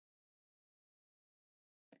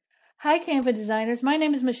Hi Canva designers, my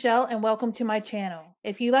name is Michelle and welcome to my channel.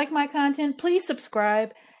 If you like my content, please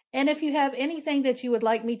subscribe. And if you have anything that you would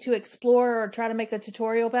like me to explore or try to make a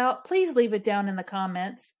tutorial about, please leave it down in the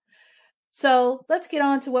comments. So let's get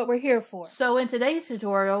on to what we're here for. So in today's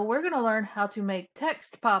tutorial, we're going to learn how to make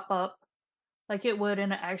text pop up like it would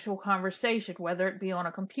in an actual conversation, whether it be on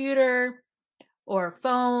a computer or a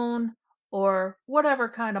phone or whatever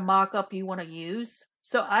kind of mock-up you want to use.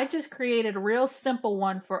 So I just created a real simple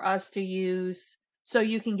one for us to use so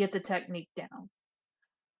you can get the technique down.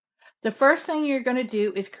 The first thing you're going to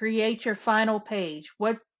do is create your final page.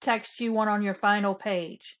 What text you want on your final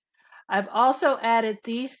page. I've also added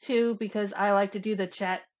these two because I like to do the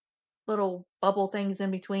chat little bubble things in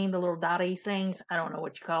between, the little dotty things. I don't know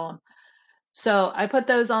what you call them. So I put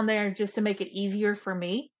those on there just to make it easier for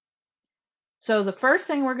me. So the first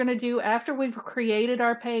thing we're going to do after we've created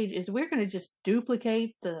our page is we're going to just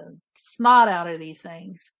duplicate the snot out of these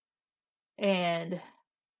things. And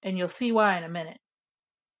you'll see why in a minute.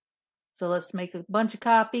 So let's make a bunch of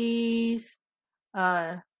copies.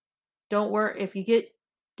 Don't worry, if you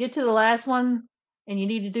get to the last one and you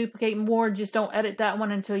need to duplicate more, just don't edit that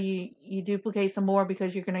one until you duplicate some more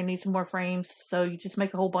because you're going to need some more frames. So you just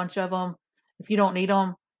make a whole bunch of them. If you don't need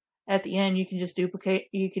them, at the end you can just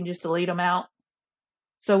delete them out.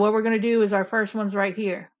 So what we're going to do is our first one's right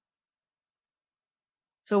here.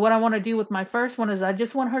 So what I want to do with my first one is I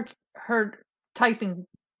just want her typing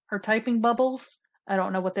bubbles. I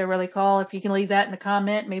don't know what they're really called. If you can leave that in the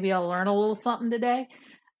comment, maybe I'll learn a little something today.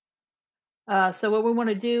 So what we want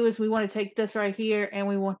to do is we want to take this right here and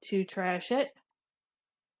we want to trash it.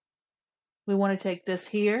 We want to take this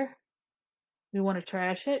here. We want to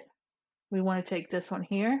trash it. We want to take this one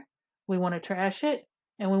here. We want to trash it.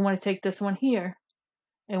 And we want to take this one here.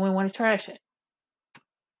 And we want to trash it.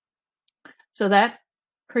 So that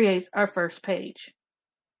creates our first page.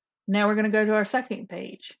 Now we're going to go to our second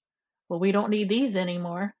page. Well, we don't need these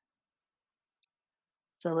anymore.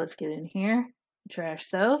 So let's get in here, trash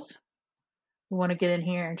those. We want to get in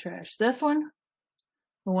here and trash this one.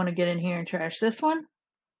 We want to get in here and trash this one.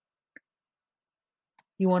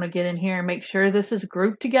 You want to get in here and make sure this is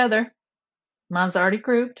grouped together. Mine's already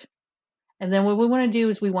grouped. And then what we want to do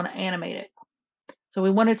is we want to animate it. So we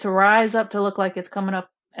want it to rise up to look like it's coming up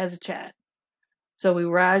as a chat. So we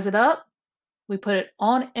rise it up. We put it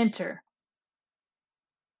on enter.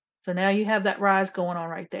 So now you have that rise going on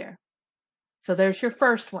right there. So there's your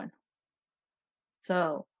first one.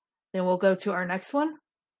 So then we'll go to our next one.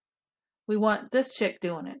 We want this chick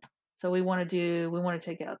doing it. So we want to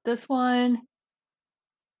take out this one.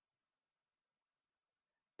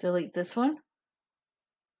 Delete this one.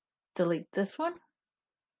 Delete this one.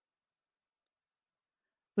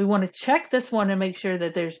 We want to check this one and make sure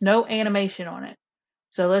that there's no animation on it.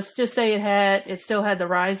 So let's just say it still had the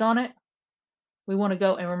rise on it. We want to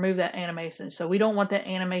go and remove that animation. So we don't want that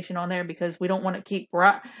animation on there because we don't want to keep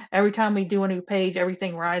every time we do a new page,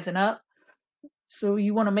 everything rising up. So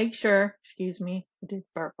you want to make sure, excuse me, I did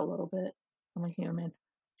burp a little bit. I'm a human.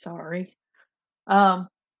 Sorry. You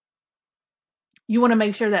want to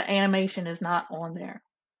make sure that animation is not on there.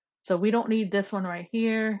 So we don't need this one right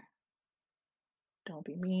here. Don't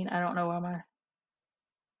be mean. I don't know why my...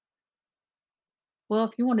 Well,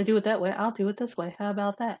 if you want to do it that way, I'll do it this way. How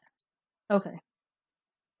about that? Okay.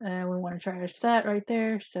 And we want to trash that right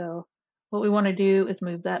there. So what we want to do is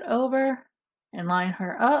move that over and line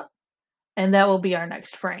her up. And that will be our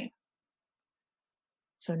next frame.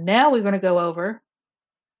 So now we're going to go over.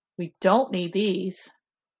 We don't need these.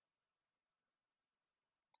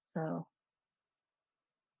 So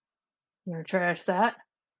we're going to trash that.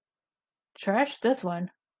 Trash this one.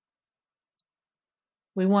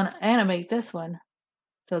 We want to animate this one.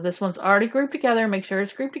 So this one's already grouped together. Make sure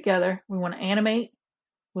it's grouped together. We want to animate.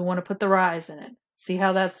 We want to put the rise in it. See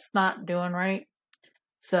how that's not doing right?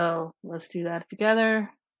 So let's do that together.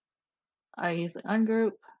 I usually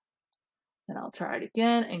ungroup. Then I'll try it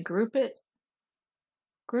again and group it.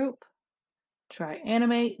 Group. Try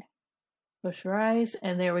animate. Push rise.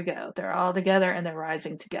 And there we go. They're all together and they're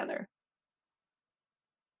rising together.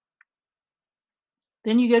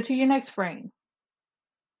 Then you go to your next frame.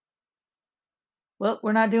 Well,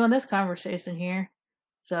 we're not doing this conversation here.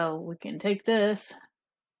 So we can take this.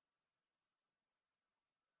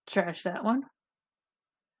 Trash that one.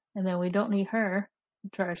 And then we don't need her.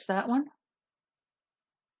 Trash that one.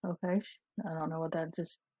 Okay. I don't know what that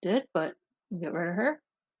just did, but get rid of her.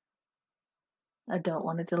 I don't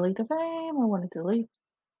want to delete the frame. I want to delete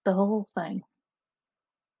the whole thing.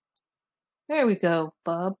 There we go,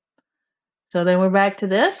 Bob. So then we're back to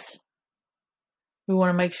this. We want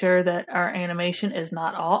to make sure that our animation is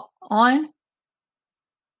not all on.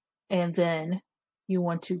 And then you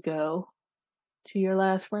want to go to your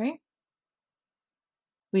last frame.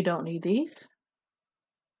 We don't need these.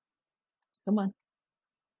 Come on.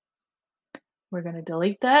 We're going to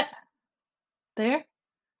delete that there.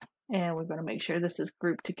 And we're going to make sure this is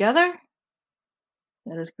grouped together.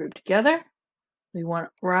 That is grouped together. We want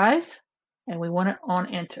rise and we want it on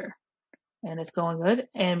enter. And it's going good.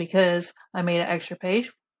 And because I made an extra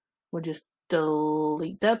page, we'll just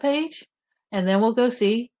delete that page. And then we'll go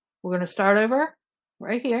see. We're going to start over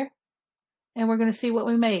right here. And we're going to see what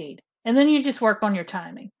we made. And then you just work on your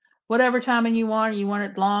timing. Whatever timing you want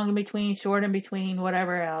it long in between, short in between,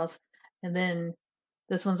 whatever else. And then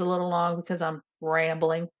this one's a little long because I'm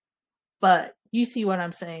rambling. But you see what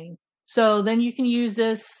I'm saying. So then you can use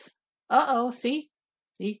this. See,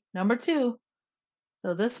 number 2.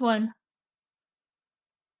 So this one.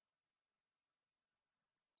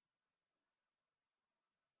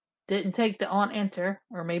 Didn't take the on enter,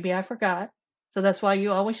 or maybe I forgot. So that's why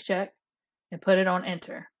you always check and put it on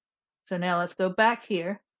enter. So now let's go back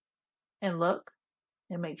here and look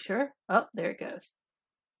and make sure. Oh, there it goes.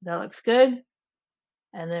 That looks good.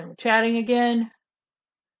 And then we're chatting again.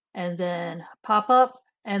 And then pop up,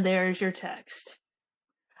 and there's your text.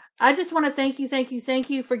 I just want to thank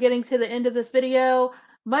you for getting to the end of this video.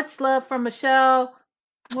 Much love from Michelle.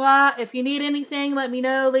 Mwah. If you need anything, let me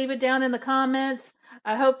know. Leave it down in the comments.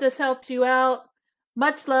 I hope this helped you out.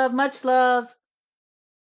 Much love, much love.